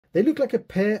They look like a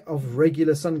pair of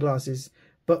regular sunglasses,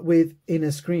 but with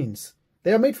inner screens.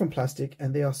 They are made from plastic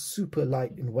and they are super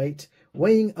light in weight,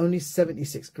 weighing only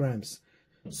 76 grams.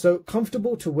 So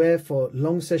comfortable to wear for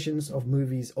long sessions of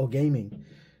movies or gaming.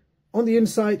 On the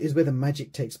inside is where the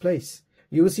magic takes place.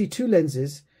 You will see two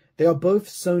lenses. They are both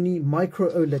Sony micro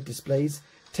OLED displays,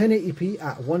 1080p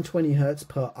at 120Hz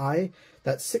per eye,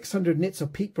 that's 600 nits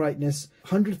of peak brightness,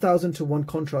 100,000 to 1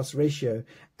 contrast ratio,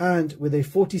 and with a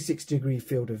 46-degree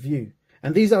field of view.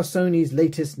 And these are Sony's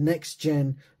latest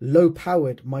next-gen,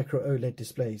 low-powered micro OLED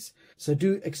displays. So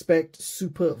do expect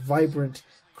super vibrant,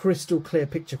 crystal clear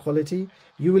picture quality.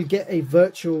 You will get a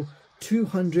virtual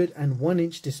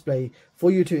 201-inch display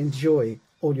for you to enjoy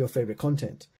all your favorite content.